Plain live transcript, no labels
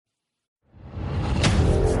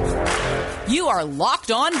You are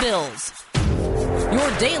Locked On Bills,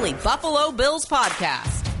 your daily Buffalo Bills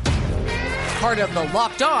podcast. Part of the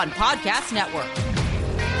Locked On Podcast Network,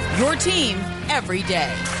 your team every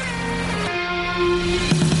day.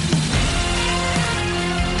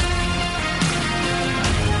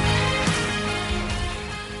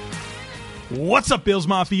 What's up, Bills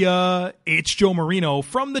Mafia? It's Joe Marino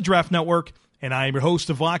from the Draft Network, and I am your host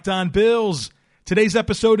of Locked On Bills. Today's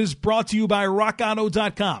episode is brought to you by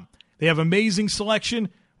RockAuto.com. They have amazing selection,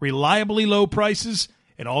 reliably low prices,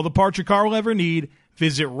 and all the parts your car will ever need.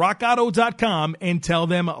 Visit RockAuto.com and tell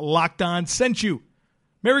them Locked On sent you.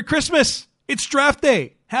 Merry Christmas! It's draft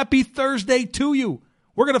day. Happy Thursday to you.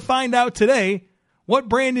 We're going to find out today what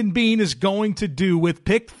Brandon Beane is going to do with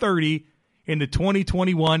pick 30 in the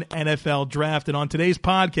 2021 NFL Draft. And on today's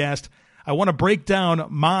podcast, I want to break down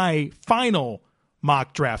my final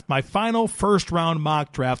mock draft, my final first-round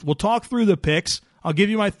mock draft. We'll talk through the picks. I'll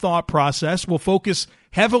give you my thought process. We'll focus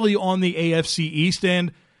heavily on the AFC East,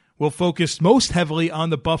 and we'll focus most heavily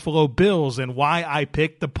on the Buffalo Bills and why I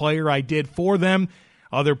picked the player I did for them,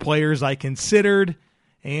 other players I considered,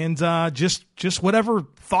 and just whatever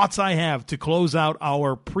thoughts I have to close out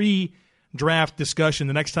our pre-draft discussion.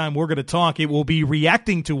 The next time we're going to talk, it will be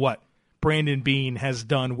reacting to what Brandon Beane has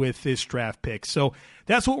done with this draft pick. So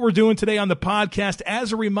that's what we're doing today on the podcast.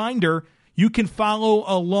 As a reminder, you can follow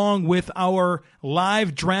along with our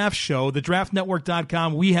live draft show,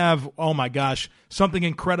 thedraftnetwork.com. We have, oh my gosh, something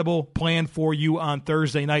incredible planned for you on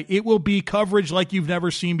Thursday night. It will be coverage like you've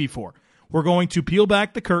never seen before. We're going to peel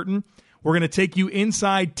back the curtain. We're going to take you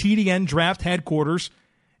inside TDN draft headquarters,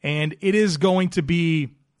 and it is going to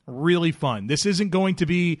be really fun. This isn't going to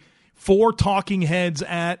be four talking heads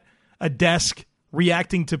at a desk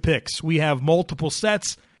reacting to picks. We have multiple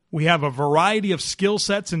sets. We have a variety of skill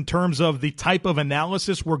sets in terms of the type of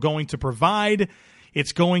analysis we're going to provide.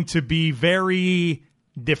 It's going to be very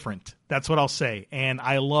different. That's what I'll say. And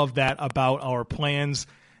I love that about our plans.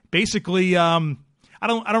 Basically, I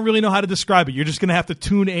don't really know how to describe it. You're just going to have to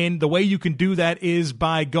tune in. The way you can do that is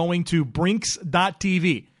by going to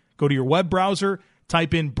brinks.tv. Go to your web browser,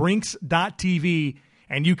 type in brinks.tv,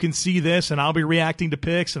 and you can see this, and I'll be reacting to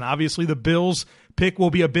picks, and obviously the Bills pick will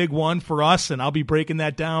be a big one for us, and I'll be breaking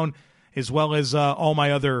that down as well as all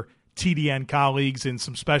my other TDN colleagues and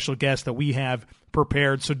some special guests that we have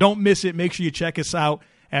prepared. So don't miss it. Make sure you check us out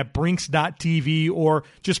at brinks.tv, or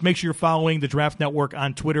just make sure you're following the Draft Network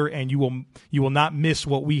on Twitter, and you will not miss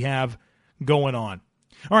what we have going on.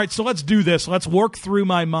 All right, so let's do this. Let's work through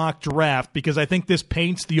my mock draft because I think this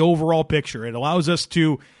paints the overall picture. It allows us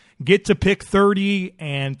to get to pick 30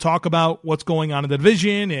 and talk about what's going on in the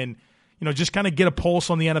division and just kind of get a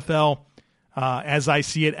pulse on the NFL as I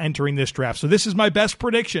see it entering this draft. So this is my best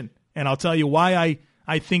prediction, and I'll tell you why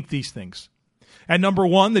I think these things. At number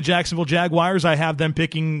 1, the Jacksonville Jaguars, I have them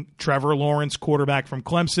picking Trevor Lawrence, quarterback from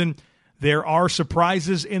Clemson. There are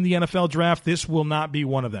surprises in the NFL draft. This will not be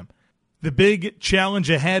one of them. The big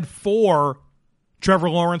challenge ahead for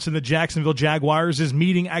Trevor Lawrence and the Jacksonville Jaguars is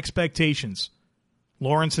meeting expectations.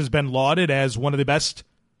 Lawrence has been lauded as one of the best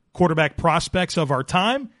quarterback prospects of our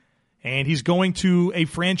time, and he's going to a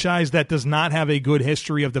franchise that does not have a good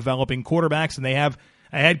history of developing quarterbacks, and they have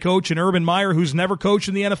a head coach in Urban Meyer who's never coached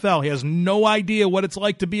in the NFL. He has no idea what it's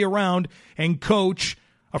like to be around and coach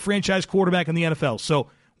a franchise quarterback in the NFL. So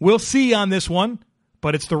we'll see on this one,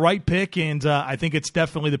 but it's the right pick, and I think it's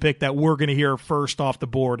definitely the pick that we're going to hear first off the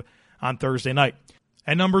board on Thursday night.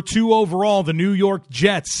 At number 2 overall, the New York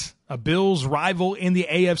Jets, a Bills rival in the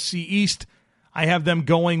AFC East. I have them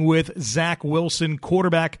going with Zach Wilson,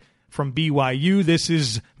 quarterback from BYU. This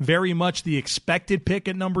is very much the expected pick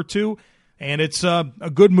at number 2, and it's a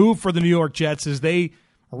good move for the New York Jets as they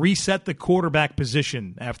reset the quarterback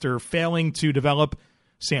position after failing to develop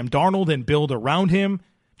Sam Darnold and build around him.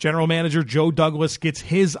 General manager Joe Douglas gets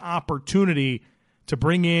his opportunity to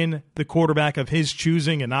bring in the quarterback of his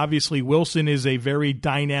choosing, and obviously Wilson is a very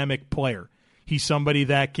dynamic player. He's somebody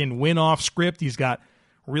that can win off script. He's got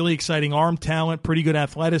really exciting arm talent, pretty good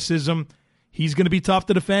athleticism. He's going to be tough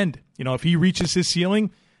to defend. If he reaches his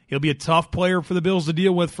ceiling, he'll be a tough player for the Bills to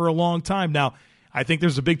deal with for a long time. Now, I think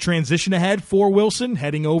there's a big transition ahead for Wilson,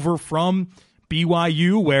 heading over from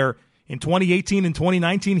BYU, where in 2018 and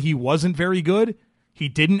 2019 he wasn't very good. He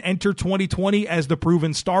didn't enter 2020 as the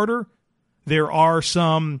proven starter. There are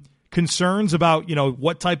some concerns about,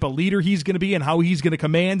 what type of leader he's going to be and how he's going to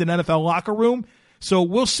command an NFL locker room. So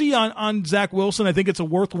we'll see on Zach Wilson. I think it's a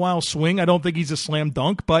worthwhile swing. I don't think he's a slam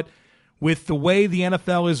dunk, but with the way the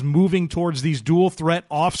NFL is moving towards these dual threat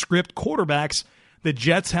off-script quarterbacks, the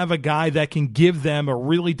Jets have a guy that can give them a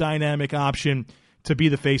really dynamic option to be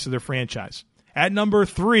the face of their franchise. At number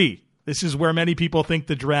 3, This is where many people think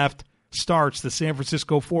the draft starts. The San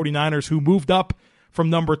Francisco 49ers, who moved up from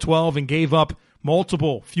number 12 and gave up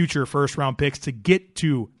multiple future first-round picks to get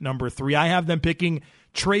to number 3. I have them picking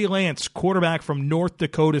Trey Lance, quarterback from North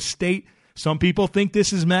Dakota State. Some people think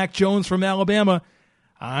this is Mac Jones from Alabama.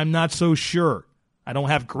 I'm not so sure. I don't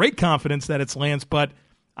have great confidence that it's Lance, but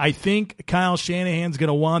I think Kyle Shanahan's going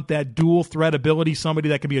to want that dual threat ability, somebody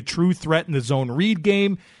that can be a true threat in the zone read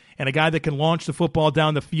game and a guy that can launch the football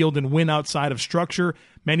down the field and win outside of structure.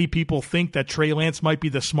 Many people think that Trey Lance might be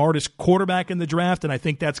the smartest quarterback in the draft, and I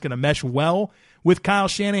think that's going to mesh well with Kyle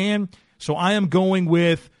Shanahan. So I am going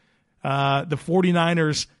with the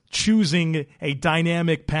 49ers choosing a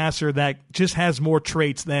dynamic passer that just has more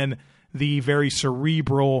traits than the very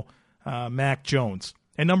cerebral Mac Jones.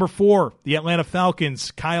 And number 4, the Atlanta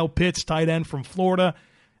Falcons, Kyle Pitts, tight end from Florida.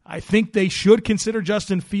 I think they should consider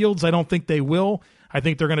Justin Fields. I don't think they will. I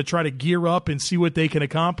think they're going to try to gear up and see what they can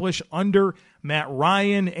accomplish under Matt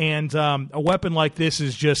Ryan. And a weapon like this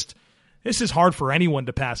is hard for anyone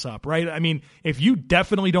to pass up, right? I mean, if you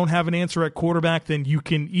definitely don't have an answer at quarterback, then you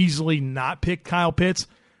can easily not pick Kyle Pitts.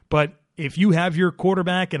 But if you have your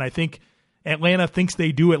quarterback, and I think Atlanta thinks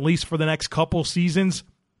they do at least for the next couple seasons,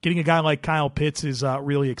 getting a guy like Kyle Pitts is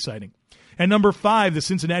really exciting. And number 5, the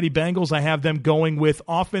Cincinnati Bengals, I have them going with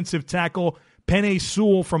offensive tackle Penei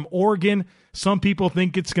Sewell from Oregon. Some people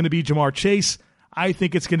think it's going to be Jamar Chase. I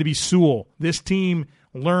think it's going to be Sewell. This team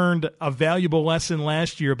learned a valuable lesson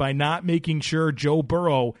last year by not making sure Joe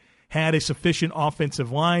Burrow had a sufficient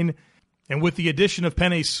offensive line. And with the addition of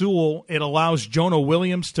Penei Sewell, it allows Jonah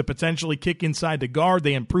Williams to potentially kick inside the guard.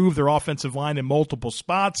 They improve their offensive line in multiple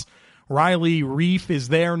spots. Riley Reif is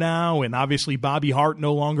there now, and obviously Bobby Hart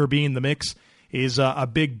no longer being in the mix is a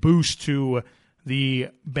big boost to the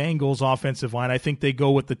Bengals offensive line. I think they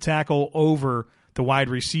go with the tackle over the wide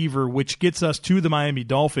receiver, which gets us to the Miami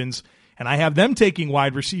Dolphins. And I have them taking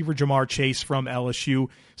wide receiver Jamar Chase from LSU.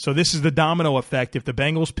 So this is the domino effect. If the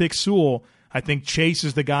Bengals pick Sewell, I think Chase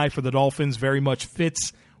is the guy for the Dolphins, very much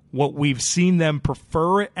fits what we've seen them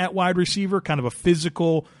prefer at wide receiver, kind of a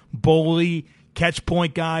physical, bully, catch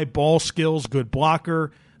point guy, ball skills, good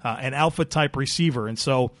blocker, an alpha-type receiver. And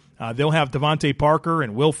so they'll have Devontae Parker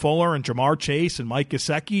and Will Fuller and Jamar Chase and Mike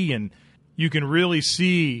Gesicki, and you can really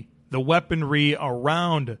see the weaponry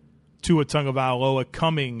around Tua Tagovailoa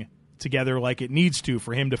coming together like it needs to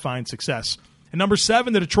for him to find success. And number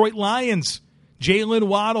 7, the Detroit Lions, Jalen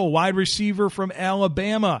Waddle, wide receiver from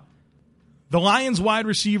Alabama. The Lions wide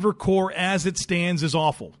receiver core as it stands is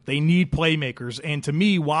awful. They need playmakers, and to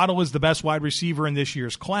me, Waddle is the best wide receiver in this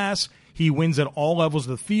year's class. He wins at all levels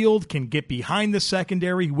of the field, can get behind the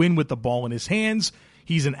secondary, win with the ball in his hands.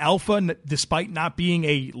 He's an alpha despite not being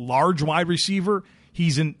a large wide receiver.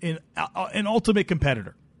 He's an ultimate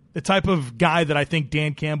competitor, the type of guy that I think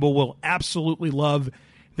Dan Campbell will absolutely love.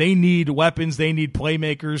 They need weapons. They need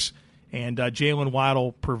playmakers, and Jalen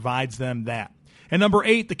Waddle provides them that. And number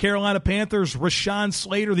 8, the Carolina Panthers, Rashawn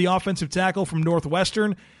Slater, the offensive tackle from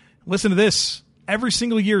Northwestern. Listen to this. Every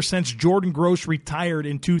single year since Jordan Gross retired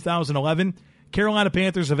in 2011, Carolina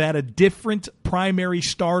Panthers have had a different primary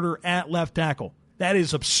starter at left tackle. That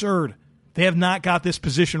is absurd. They have not got this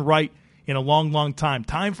position right in a long, long time.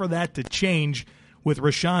 Time for that to change with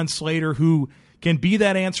Rashawn Slater, who can be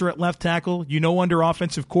that answer at left tackle. You know, under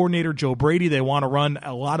offensive coordinator Joe Brady, they want to run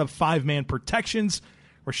a lot of 5-man protections.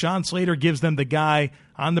 Rashawn Slater gives them the guy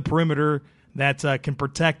on the perimeter that can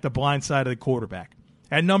protect the blind side of the quarterback.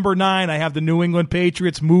 At number 9, I have the New England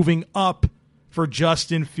Patriots moving up for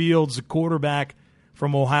Justin Fields, the quarterback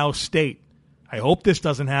from Ohio State. I hope this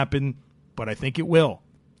doesn't happen, but I think it will.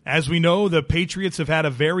 As we know, the Patriots have had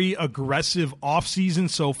a very aggressive offseason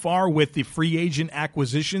so far with the free agent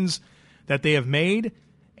acquisitions that they have made,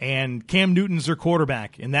 and Cam Newton's their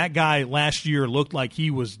quarterback, and that guy last year looked like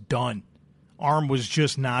he was done. Arm was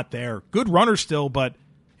just not there. Good runner still, but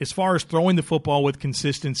as far as throwing the football with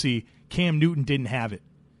consistency, Cam Newton didn't have it.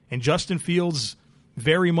 And Justin Fields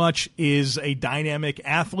very much is a dynamic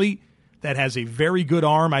athlete that has a very good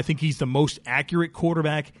arm. I think he's the most accurate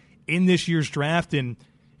quarterback in this year's draft, and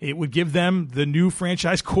it would give them the new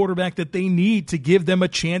franchise quarterback that they need to give them a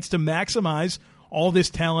chance to maximize all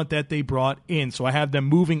this talent that they brought in. So I have them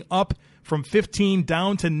moving up from 15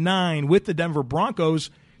 down to 9 with the Denver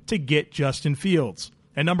Broncos to get Justin Fields.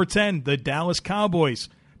 And number 10, the Dallas Cowboys.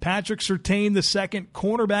 Patrick Surtain, the second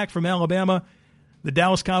cornerback from Alabama. The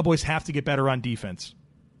Dallas Cowboys have to get better on defense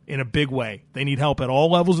in a big way. They need help at all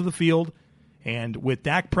levels of the field. And with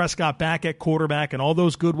Dak Prescott back at quarterback and all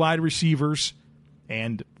those good wide receivers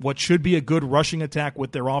and what should be a good rushing attack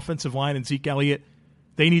with their offensive line and Zeke Elliott,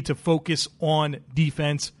 they need to focus on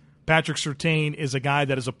defense. Patrick Surtain is a guy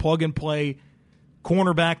that is a plug-and-play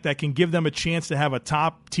cornerback that can give them a chance to have a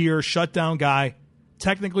top-tier shutdown guy,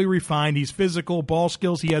 technically refined. He's physical, ball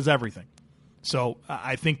skills, he has everything. So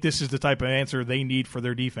I think this is the type of answer they need for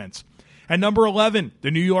their defense. At number 11, the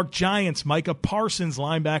New York Giants, Micah Parsons,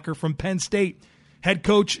 linebacker from Penn State. Head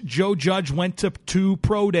coach Joe Judge went to 2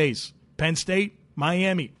 pro days. Penn State,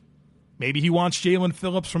 Miami. Maybe he wants Jalen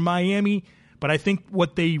Phillips from Miami, but I think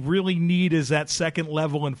what they really need is that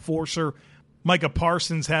second-level enforcer. Micah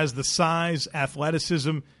Parsons has the size,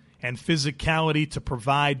 athleticism, and physicality to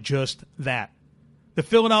provide just that. The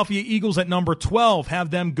Philadelphia Eagles at number 12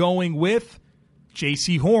 have them going with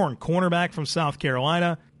J.C. Horn, cornerback from South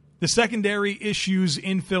Carolina. The secondary issues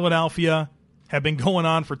in Philadelphia have been going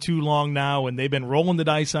on for too long now, and they've been rolling the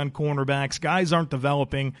dice on cornerbacks. Guys aren't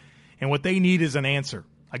developing, and what they need is an answer.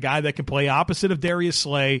 A guy that can play opposite of Darius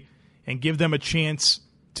Slay and give them a chance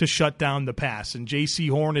to shut down the pass. And J.C.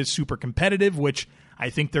 Horn is super competitive, which I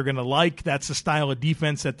think they're going to like. That's the style of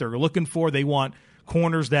defense that they're looking for. They want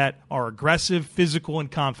corners that are aggressive, physical, and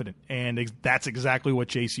confident, and that's exactly what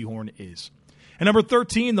J.C. Horn is. And number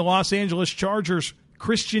 13, the Los Angeles Chargers,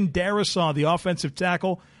 Christian Darrisaw, the offensive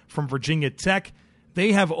tackle from Virginia Tech.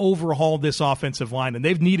 They have overhauled this offensive line, and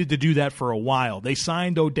they've needed to do that for a while. They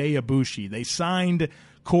signed Oday Abushi. They signed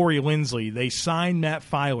Corey Lindsley. They signed Matt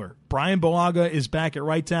Filer. Brian Bulaga is back at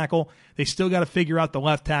right tackle. They still got to figure out the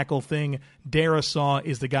left tackle thing. Darrisaw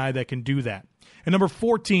is the guy that can do that. And number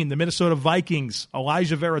 14, the Minnesota Vikings,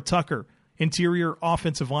 Elijah Vera-Tucker, interior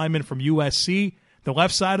offensive lineman from USC. The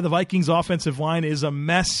left side of the Vikings offensive line is a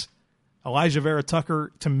mess. Elijah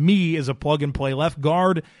Vera-Tucker, to me, is a plug-and-play left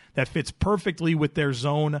guard that fits perfectly with their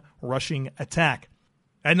zone rushing attack.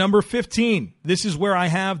 At number 15, this is where I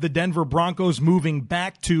have the Denver Broncos moving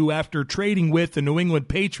back to after trading with the New England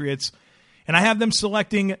Patriots, and I have them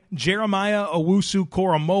selecting Jeremiah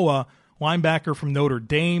Owusu-Koramoah, linebacker from Notre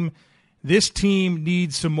Dame. This team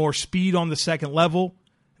needs some more speed on the second level.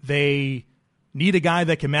 They need a guy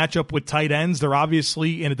that can match up with tight ends. They're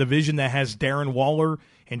obviously in a division that has Darren Waller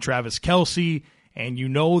and Travis Kelce, and you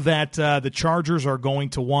know that the Chargers are going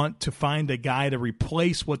to want to find a guy to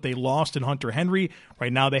replace what they lost in Hunter Henry.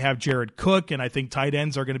 Right now they have Jared Cook, and I think tight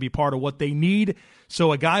ends are going to be part of what they need.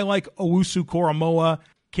 So a guy like Owusu-Koramoah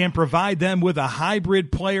can provide them with a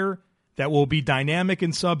hybrid player that will be dynamic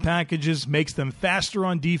in sub-packages, makes them faster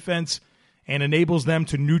on defense, and enables them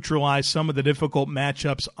to neutralize some of the difficult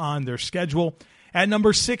matchups on their schedule. At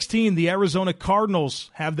number 16, the Arizona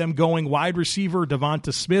Cardinals have them going wide receiver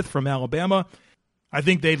Devonta Smith from Alabama. I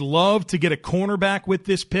think they'd love to get a cornerback with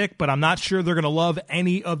this pick, but I'm not sure they're going to love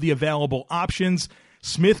any of the available options.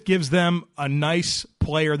 Smith gives them a nice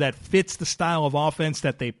player that fits the style of offense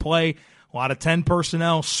that they play. A lot of 10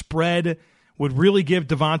 personnel spread would really give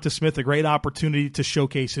Devonta Smith a great opportunity to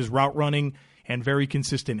showcase his route running and very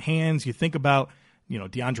consistent hands. You think about,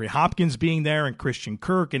 DeAndre Hopkins being there and Christian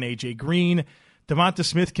Kirk and A.J. Green. Devonta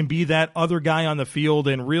Smith can be that other guy on the field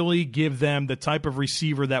and really give them the type of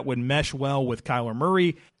receiver that would mesh well with Kyler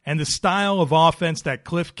Murray and the style of offense that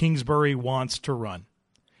Cliff Kingsbury wants to run.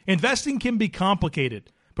 Investing can be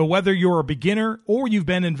complicated, but whether you're a beginner or you've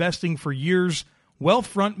been investing for years,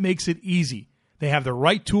 Wealthfront makes it easy. They have the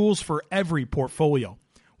right tools for every portfolio.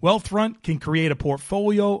 Wealthfront can create a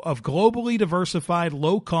portfolio of globally diversified,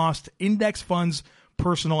 low-cost index funds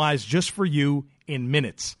personalized just for you in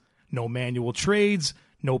minutes. No manual trades,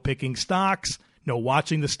 no picking stocks, no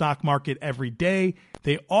watching the stock market every day.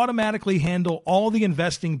 They automatically handle all the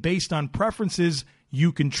investing based on preferences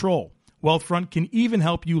you control. Wealthfront can even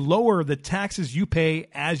help you lower the taxes you pay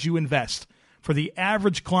as you invest. For the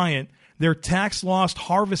average client, their tax loss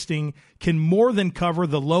harvesting can more than cover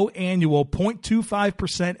the low annual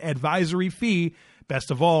 0.25% advisory fee. Best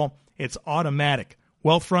of all, it's automatic.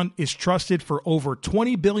 Wealthfront is trusted for over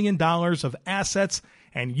 $20 billion of assets,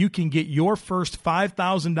 and you can get your first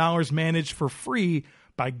 $5,000 managed for free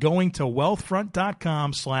by going to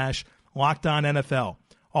wealthfront.com/LockedOnNFL.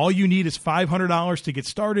 All you need is $500 to get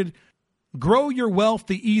started. Grow your wealth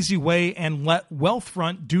the easy way and let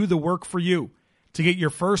Wealthfront do the work for you. To get your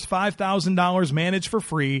first $5,000 managed for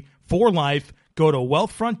free for life, go to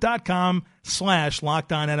wealthfront.com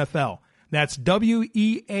 /LockedOnNFL. That's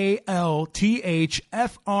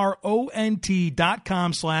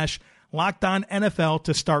WEALTHFRONT.com /LockedOnNFL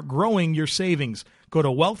to start growing your savings. Go to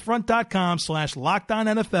wealthfront.com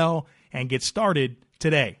 /LockedOnNFL and get started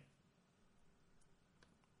today.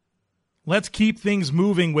 Let's keep things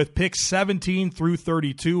moving with picks 17 through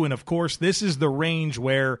 32. And, of course, this is the range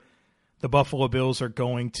where the Buffalo Bills are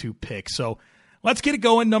going to pick. So let's get it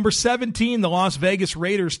going. Number 17, the Las Vegas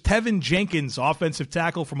Raiders, Tevin Jenkins, offensive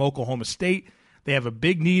tackle from Oklahoma State. They have a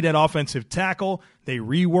big need at offensive tackle. They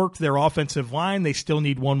reworked their offensive line. They still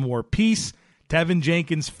need one more piece. Tevin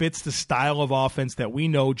Jenkins fits the style of offense that we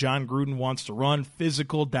know John Gruden wants to run,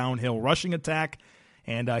 physical, downhill rushing attack,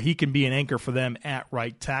 and he can be an anchor for them at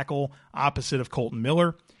right tackle, opposite of Colton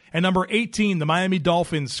Miller. And number 18, the Miami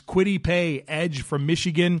Dolphins, Kwity Paye, edge from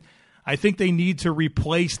Michigan. I think they need to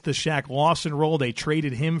replace the Shaq Lawson role. They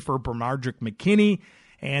traded him for Bernardrick McKinney,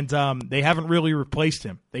 and they haven't really replaced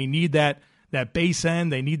him. They need that base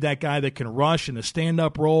end. They need that guy that can rush in a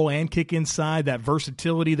stand-up role and kick inside, that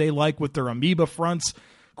versatility they like with their amoeba fronts.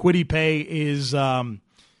 Kwity Paye is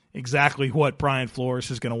exactly what Brian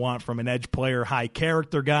Flores is going to want from an edge player,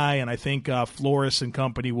 high-character guy, and I think Flores and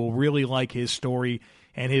company will really like his story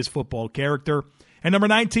and his football character. And number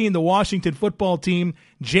 19, the Washington football team,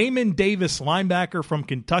 Jamin Davis, linebacker from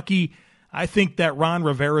Kentucky. I think that Ron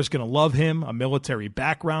Rivera is going to love him, a military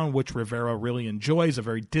background, which Rivera really enjoys, a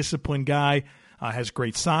very disciplined guy, has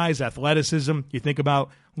great size, athleticism. You think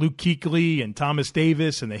about Luke Kuechly and Thomas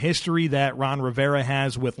Davis and the history that Ron Rivera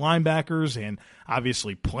has with linebackers and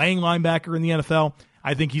obviously playing linebacker in the NFL.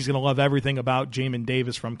 I think he's going to love everything about Jamin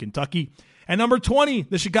Davis from Kentucky. And number 20,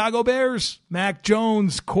 the Chicago Bears, Mac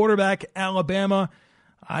Jones, quarterback, Alabama.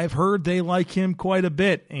 I've heard they like him quite a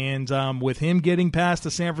bit, and with him getting past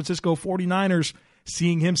the San Francisco 49ers,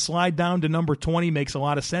 seeing him slide down to number 20 makes a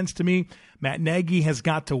lot of sense to me. Matt Nagy has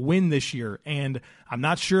got to win this year, and I'm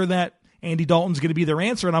not sure that Andy Dalton's going to be their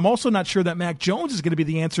answer, and I'm also not sure that Mac Jones is going to be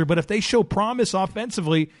the answer, but if they show promise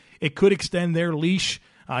offensively, it could extend their leash,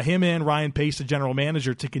 him and Ryan Pace, the general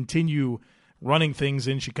manager, to continue running things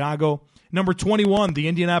in Chicago. Number 21, the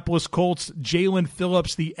Indianapolis Colts, Jalen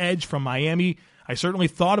Phillips, the edge from Miami. I certainly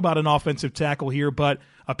thought about an offensive tackle here, but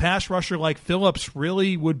a pass rusher like Phillips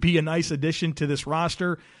really would be a nice addition to this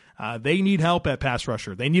roster. They need help at pass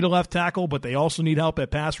rusher. They need a left tackle, but they also need help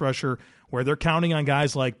at pass rusher, where they're counting on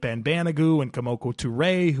guys like Ben Banogu and Kamoko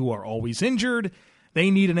Toure, who are always injured. They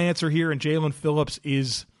need an answer here, and Jalen Phillips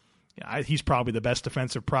he's probably the best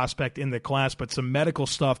defensive prospect in the class, but some medical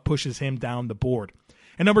stuff pushes him down the board.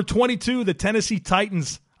 And number 22, the Tennessee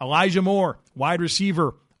Titans, Elijah Moore, wide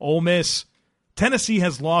receiver, Ole Miss. Tennessee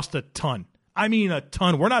has lost a ton. I mean a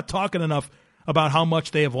ton. We're not talking enough about how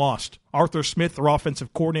much they have lost. Arthur Smith, their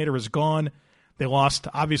offensive coordinator, is gone. They lost,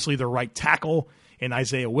 obviously, their right tackle in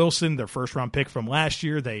Isaiah Wilson, their first-round pick from last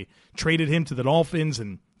year. They traded him to the Dolphins,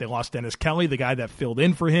 and they lost Dennis Kelly, the guy that filled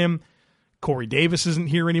in for him. Corey Davis isn't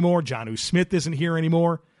here anymore. Jonnu Smith isn't here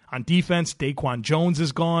anymore. On defense, Daquan Jones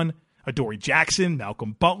is gone. Adoree Jackson,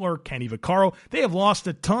 Malcolm Butler, Kenny Vaccaro. They have lost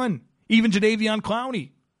a ton. Even Jadeveon Clowney.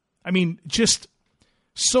 I mean, just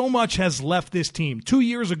so much has left this team. 2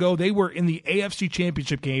 years ago, they were in the AFC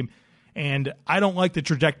Championship game, and I don't like the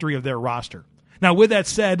trajectory of their roster. Now, with that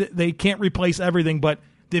said, they can't replace everything, but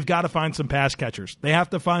they've got to find some pass catchers. They have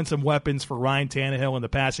to find some weapons for Ryan Tannehill in the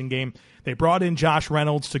passing game. They brought in Josh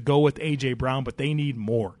Reynolds to go with A.J. Brown, but they need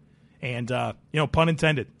more. And, pun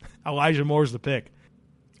intended, Elijah Moore's the pick.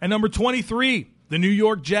 And number 23, the New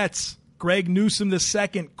York Jets, Greg Newsome II,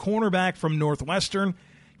 cornerback from Northwestern.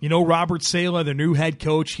 You know Robert Saleh, the new head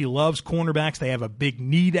coach, he loves cornerbacks. They have a big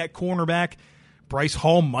need at cornerback. Bryce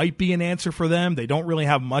Hall might be an answer for them. They don't really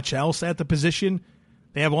have much else at the position.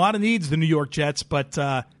 They have a lot of needs, the New York Jets, but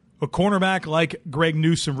a cornerback like Greg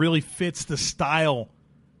Newsome really fits the style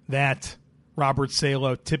that Robert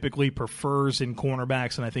Saleh typically prefers in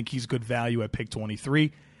cornerbacks, and I think he's good value at pick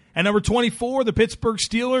 23. And number 24, the Pittsburgh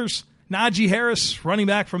Steelers, Najee Harris, running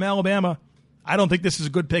back from Alabama. I don't think this is a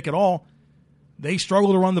good pick at all. They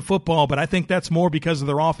struggle to run the football, but I think that's more because of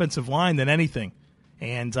their offensive line than anything.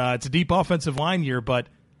 And it's a deep offensive line year, but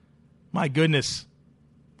my goodness,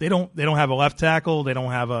 they don't have a left tackle. They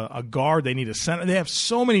don't have a guard. They need a center. They have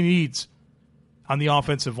so many needs on the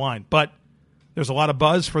offensive line. But there's a lot of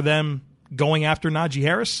buzz for them going after Najee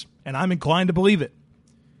Harris, and I'm inclined to believe it.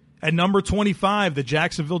 At number 25, the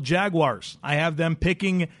Jacksonville Jaguars. I have them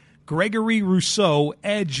picking Gregory Rousseau,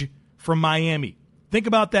 edge from Miami. Think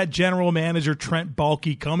about that general manager, Trent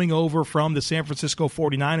Baalke, coming over from the San Francisco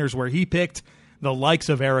 49ers, where he picked the likes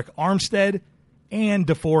of Eric Armstead and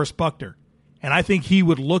DeForest Buckner. And I think he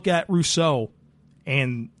would look at Rousseau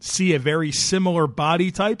and see a very similar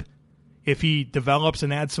body type if he develops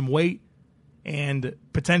and adds some weight and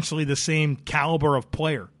potentially the same caliber of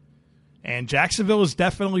player. And Jacksonville is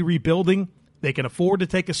definitely rebuilding. They can afford to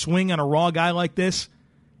take a swing on a raw guy like this,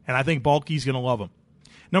 and I think Baalke's going to love him.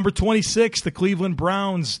 Number 26, the Cleveland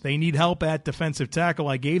Browns. They need help at defensive tackle.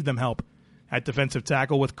 I gave them help at defensive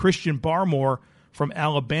tackle with Christian Barmore from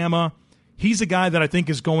Alabama. He's a guy that I think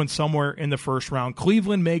is going somewhere in the first round.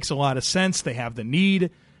 Cleveland makes a lot of sense. They have the need.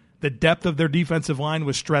 The depth of their defensive line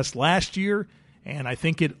was stressed last year, and I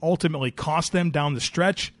think it ultimately cost them down the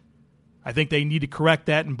stretch. I think they need to correct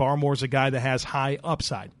that, and Barmore's a guy that has high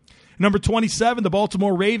upside. Number 27, the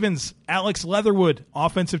Baltimore Ravens, Alex Leatherwood,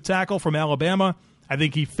 offensive tackle from Alabama. I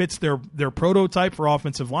think he fits their prototype for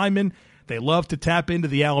offensive linemen. They love to tap into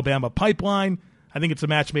the Alabama pipeline. I think it's a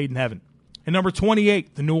match made in heaven. And number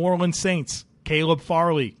 28, the New Orleans Saints, Caleb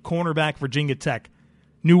Farley, cornerback, Virginia Tech.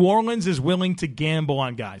 New Orleans is willing to gamble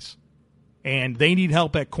on guys, and they need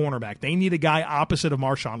help at cornerback. They need a guy opposite of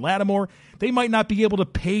Marshawn Lattimore. They might not be able to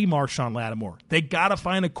pay Marshawn Lattimore. They got to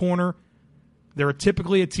find a corner. They're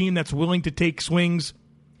typically a team that's willing to take swings,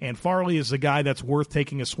 and Farley is a guy that's worth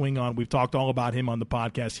taking a swing on. We've talked all about him on the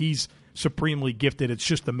podcast. He's supremely gifted. It's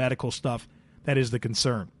just the medical stuff that is the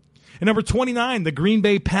concern. And number 29, the Green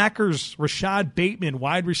Bay Packers, Rashad Bateman,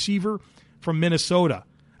 wide receiver from Minnesota.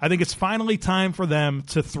 I think it's finally time for them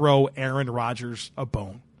to throw Aaron Rodgers a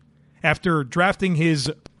bone. After drafting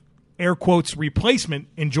his, air quotes, replacement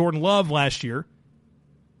in Jordan Love last year,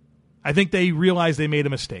 I think they realized they made a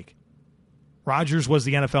mistake. Rodgers was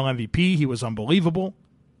the NFL MVP. He was unbelievable.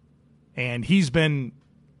 And he's been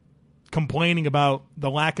complaining about the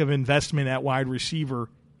lack of investment at wide receiver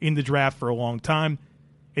in the draft for a long time.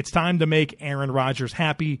 It's time to make Aaron Rodgers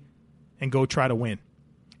happy and go try to win.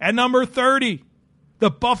 At number 30, the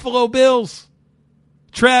Buffalo Bills.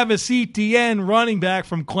 Travis Etienne, running back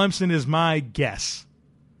from Clemson, is my guess.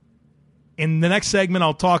 In the next segment,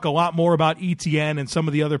 I'll talk a lot more about Etienne and some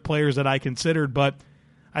of the other players that I considered, but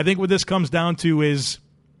I think what this comes down to is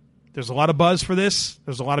there's a lot of buzz for this.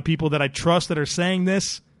 There's a lot of people that I trust that are saying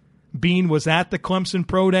this. Bean was at the Clemson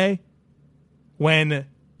Pro Day when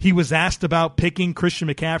he was asked about picking Christian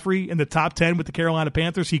McCaffrey in the top 10 with the Carolina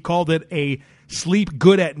Panthers. He called it a sleep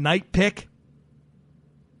good at night pick.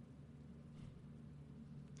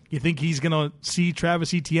 You think he's going to see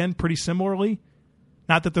Travis Etienne pretty similarly?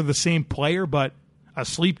 Not that they're the same player, but a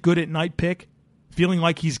sleep good at night pick. Feeling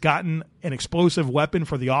like he's gotten an explosive weapon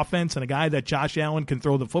for the offense and a guy that Josh Allen can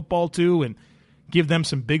throw the football to and give them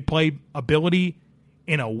some big play ability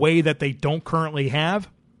in a way that they don't currently have.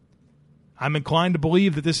 I'm inclined to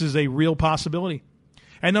believe that this is a real possibility.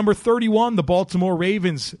 At number 31, the Baltimore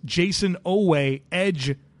Ravens, Jason Owe,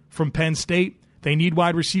 edge from Penn State. They need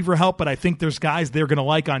wide receiver help, but I think there's guys they're going to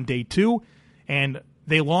like on day two. And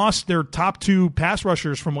they lost their top two pass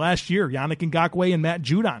rushers from last year, Yannick Ngakoue and Matt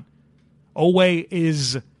Judon. Owe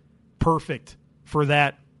is perfect for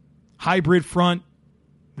that hybrid front.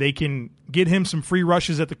 They can get him some free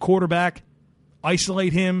rushes at the quarterback,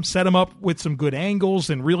 isolate him, set him up with some good angles,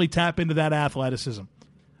 and really tap into that athleticism.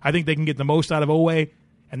 I think they can get the most out of Owe,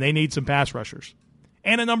 and they need some pass rushers.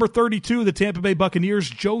 And at number 32, the Tampa Bay Buccaneers,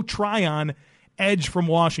 Joe Tryon, edge from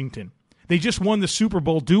Washington. They just won the Super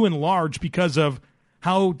Bowl due in large because of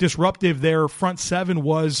how disruptive their front seven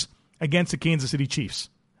was against the Kansas City Chiefs.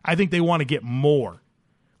 I think they want to get more.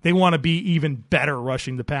 They want to be even better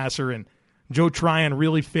rushing the passer, and Joe Tryon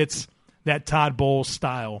really fits that Todd Bowles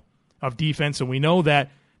style of defense, and we know that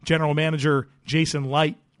general manager Jason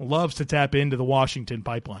Light loves to tap into the Washington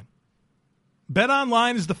pipeline.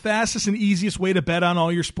 BetOnline is the fastest and easiest way to bet on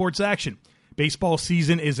all your sports action. Baseball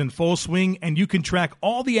season is in full swing, and you can track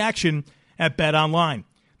all the action at BetOnline.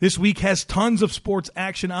 This week has tons of sports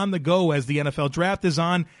action on the go as the NFL Draft is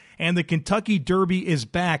on, and the Kentucky Derby is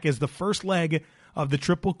back as the first leg of the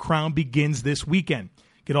Triple Crown begins this weekend.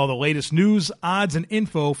 Get all the latest news, odds, and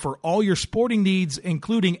info for all your sporting needs,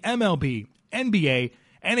 including MLB, NBA,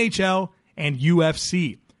 NHL, and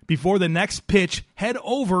UFC. Before the next pitch, head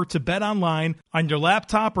over to BetOnline on your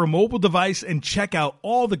laptop or mobile device and check out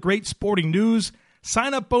all the great sporting news,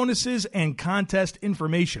 sign-up bonuses, and contest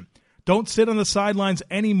information. Don't sit on the sidelines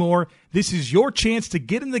anymore. This is your chance to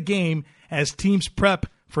get in the game as teams prep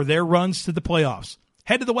for their runs to the playoffs.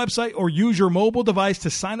 Head to the website or use your mobile device to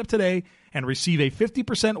sign up today and receive a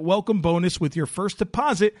 50% welcome bonus with your first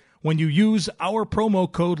deposit when you use our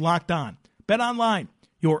promo code LOCKEDON. BetOnline,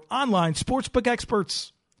 your online sportsbook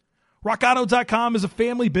experts. RockAuto.com is a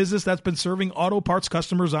family business that's been serving auto parts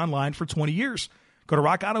customers online for 20 years. Go to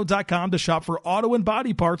RockAuto.com to shop for auto and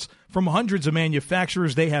body parts from hundreds of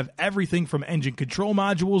manufacturers. They have everything from engine control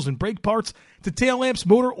modules and brake parts to tail lamps,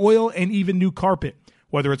 motor oil, and even new carpet.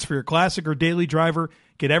 Whether it's for your classic or daily driver,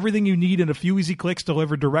 get everything you need in a few easy clicks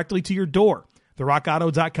delivered directly to your door. The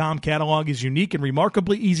RockAuto.com catalog is unique and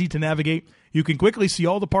remarkably easy to navigate. You can quickly see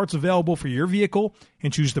all the parts available for your vehicle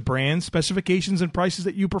and choose the brands, specifications, and prices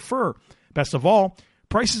that you prefer. Best of all,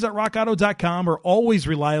 prices at RockAuto.com are always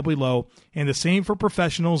reliably low, and the same for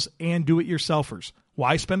professionals and do-it-yourselfers.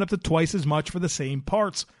 Why spend up to twice as much for the same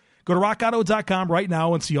parts? Go to RockAuto.com right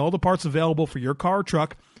now and see all the parts available for your car or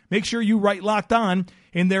truck. make sure you write Locked On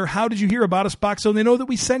in their How Did You Hear About Us box so they know that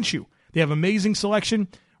we sent you. They have amazing selection,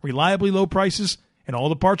 reliably low prices, and all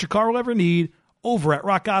the parts your car will ever need over at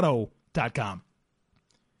rockauto.com.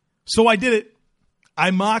 So I did it.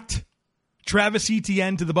 I mocked Travis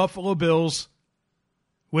Etienne to the Buffalo Bills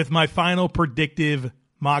with my final predictive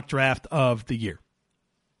mock draft of the year.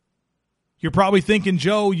 You're probably thinking,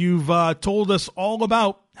 Joe, you've told us all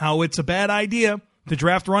about how it's a bad idea to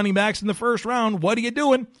draft running backs in the first round. What are you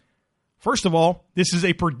doing? First of all, this is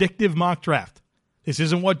a predictive mock draft. This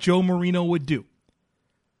isn't what Joe Marino would do.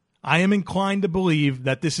 I am inclined to believe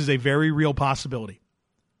that this is a very real possibility.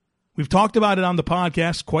 We've talked about it on the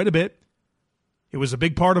podcast quite a bit. It was a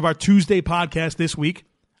big part of our Tuesday podcast this week.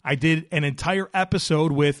 I did an entire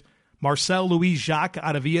episode with Marcel Louis-Jacques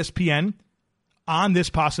out of ESPN on this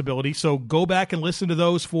possibility. So go back and listen to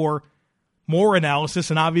those for more analysis.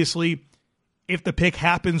 And obviously, if the pick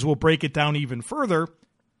happens, we'll break it down even further.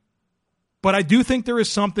 But I do think there is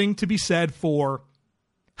something to be said for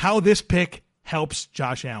how this pick helps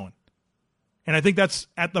Josh Allen. And I think that's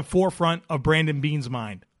at the forefront of Brandon Beane's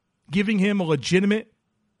mind. Giving him a legitimate,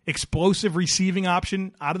 explosive receiving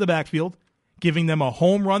option out of the backfield, giving them a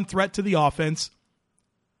home run threat to the offense,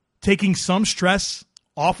 taking some stress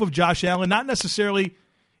off of Josh Allen, not necessarily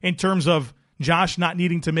in terms of Josh not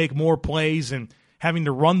needing to make more plays and having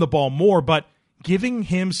to run the ball more, but giving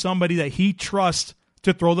him somebody that he trusts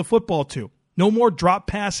to throw the football to. No more drop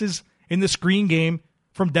passes in the screen game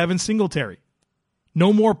from Devin Singletary.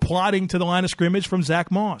 No more plotting to the line of scrimmage from Zach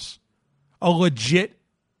Moss. A legit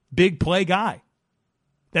big play guy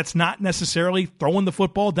that's not necessarily throwing the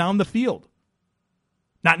football down the field.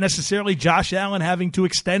 Not necessarily Josh Allen having to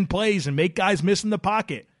extend plays and make guys miss in the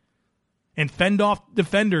pocket and fend off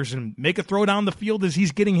defenders and make a throw down the field as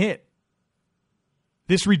he's getting hit.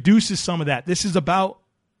 This reduces some of that. This is about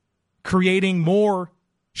creating more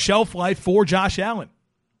shelf life for Josh Allen.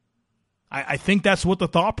 I think that's what the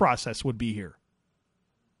thought process would be here.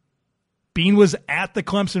 Beane was at the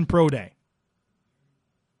Clemson Pro Day.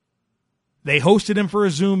 They hosted him for a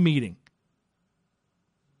Zoom meeting.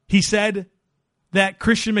 He said that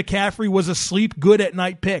Christian McCaffrey was a sleep good at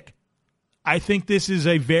night pick. I think this is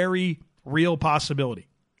a very real possibility.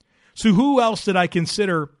 So who else did I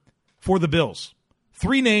consider for the Bills?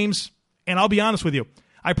 3 names, and I'll be honest with you,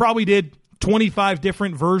 I probably did 25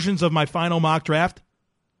 different versions of my final mock draft,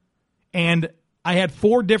 and I had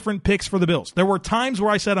 4 different picks for the Bills. There were times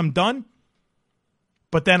where I said I'm done,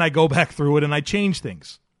 but then I go back through it and I change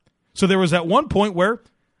things. So there was at one point where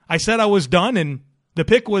I said I was done, and the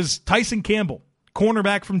pick was Tyson Campbell,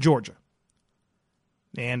 cornerback from Georgia.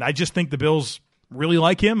 And I just think the Bills really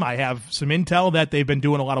like him. I have some intel that they've been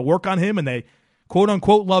doing a lot of work on him, and they,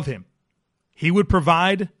 quote-unquote, love him. He would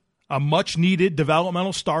provide a much-needed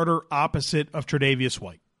developmental starter opposite of Tre'Davious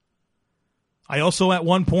White. I also at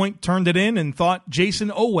one point turned it in and thought Jason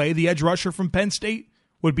Oweh, the edge rusher from Penn State,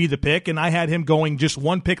 would be the pick, and I had him going just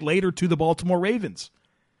one pick later to the Baltimore Ravens.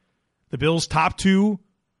 The Bills' top 2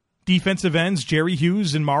 defensive ends, Jerry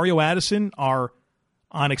Hughes and Mario Addison, are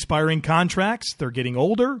on expiring contracts. They're getting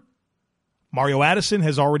older. Mario Addison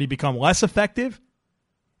has already become less effective.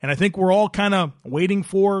 And I think we're all kind of waiting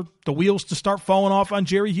for the wheels to start falling off on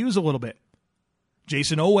Jerry Hughes a little bit.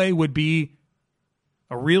 Jason Oweh would be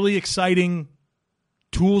a really exciting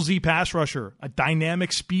toolsy pass rusher, a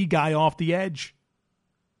dynamic speed guy off the edge.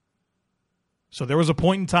 So there was a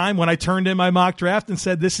point in time when I turned in my mock draft and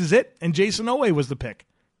said, this is it, and Jason Oweh was the pick.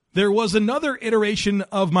 There was another iteration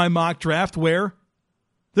of my mock draft where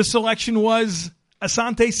the selection was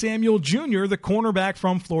Asante Samuel Jr., the cornerback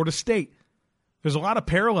from Florida State. There's a lot of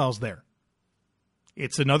parallels there.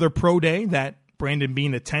 It's another pro day that Brandon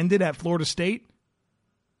Beane attended at Florida State.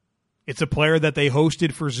 It's a player that they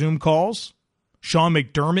hosted for Zoom calls. Sean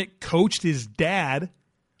McDermott coached his dad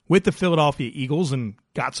with the Philadelphia Eagles and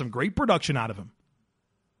got some great production out of him.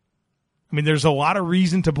 I mean, there's a lot of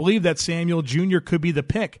reason to believe that Samuel Jr. could be the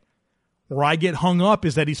pick. Where I get hung up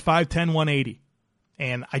is that he's 5'10", 180.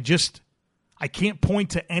 And I can't point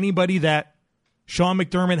to anybody that Sean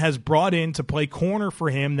McDermott has brought in to play corner for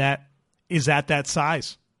him that is at that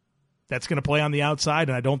size. That's going to play on the outside,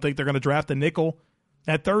 and I don't think they're going to draft a nickel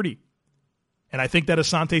at 30. And I think that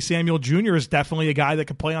Asante Samuel Jr. is definitely a guy that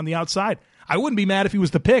could play on the outside. I wouldn't be mad if he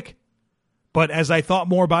was the pick. But as I thought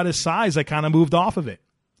more about his size, I kind of moved off of it.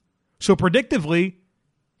 So predictively,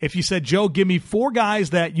 if you said, Joe, give me 4 guys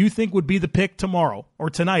that you think would be the pick tomorrow or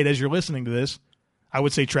tonight as you're listening to this, I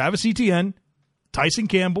would say Travis Etienne, Tyson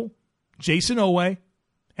Campbell, Jason Oweh,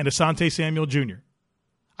 and Asante Samuel Jr.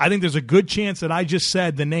 I think there's a good chance that I just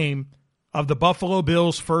said the name of the Buffalo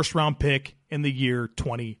Bills' first-round pick in the year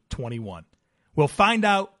 2021. We'll find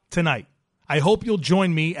out tonight. I hope you'll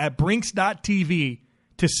join me at Brinks.tv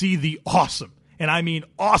to see the awesome, and I mean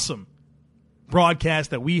awesome,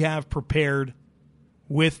 broadcast that we have prepared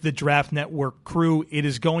with the Draft Network crew. It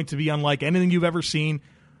is going to be unlike anything you've ever seen.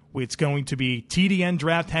 It's going to be TDN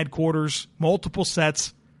Draft headquarters, multiple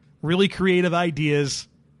sets, really creative ideas,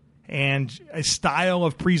 and a style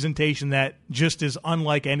of presentation that just is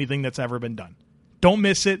unlike anything that's ever been done. Don't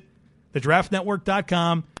miss it.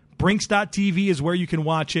 TheDraftNetwork.com. Brinks.tv is where you can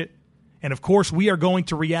watch it. And, of course, we are going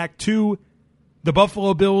to react to the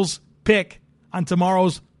Buffalo Bills pick on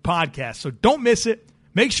tomorrow's podcast. So don't miss it.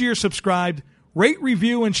 Make sure you're subscribed. Rate,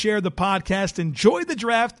 review, and share the podcast. Enjoy the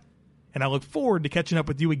draft. And I look forward to catching up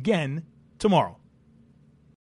with you again tomorrow.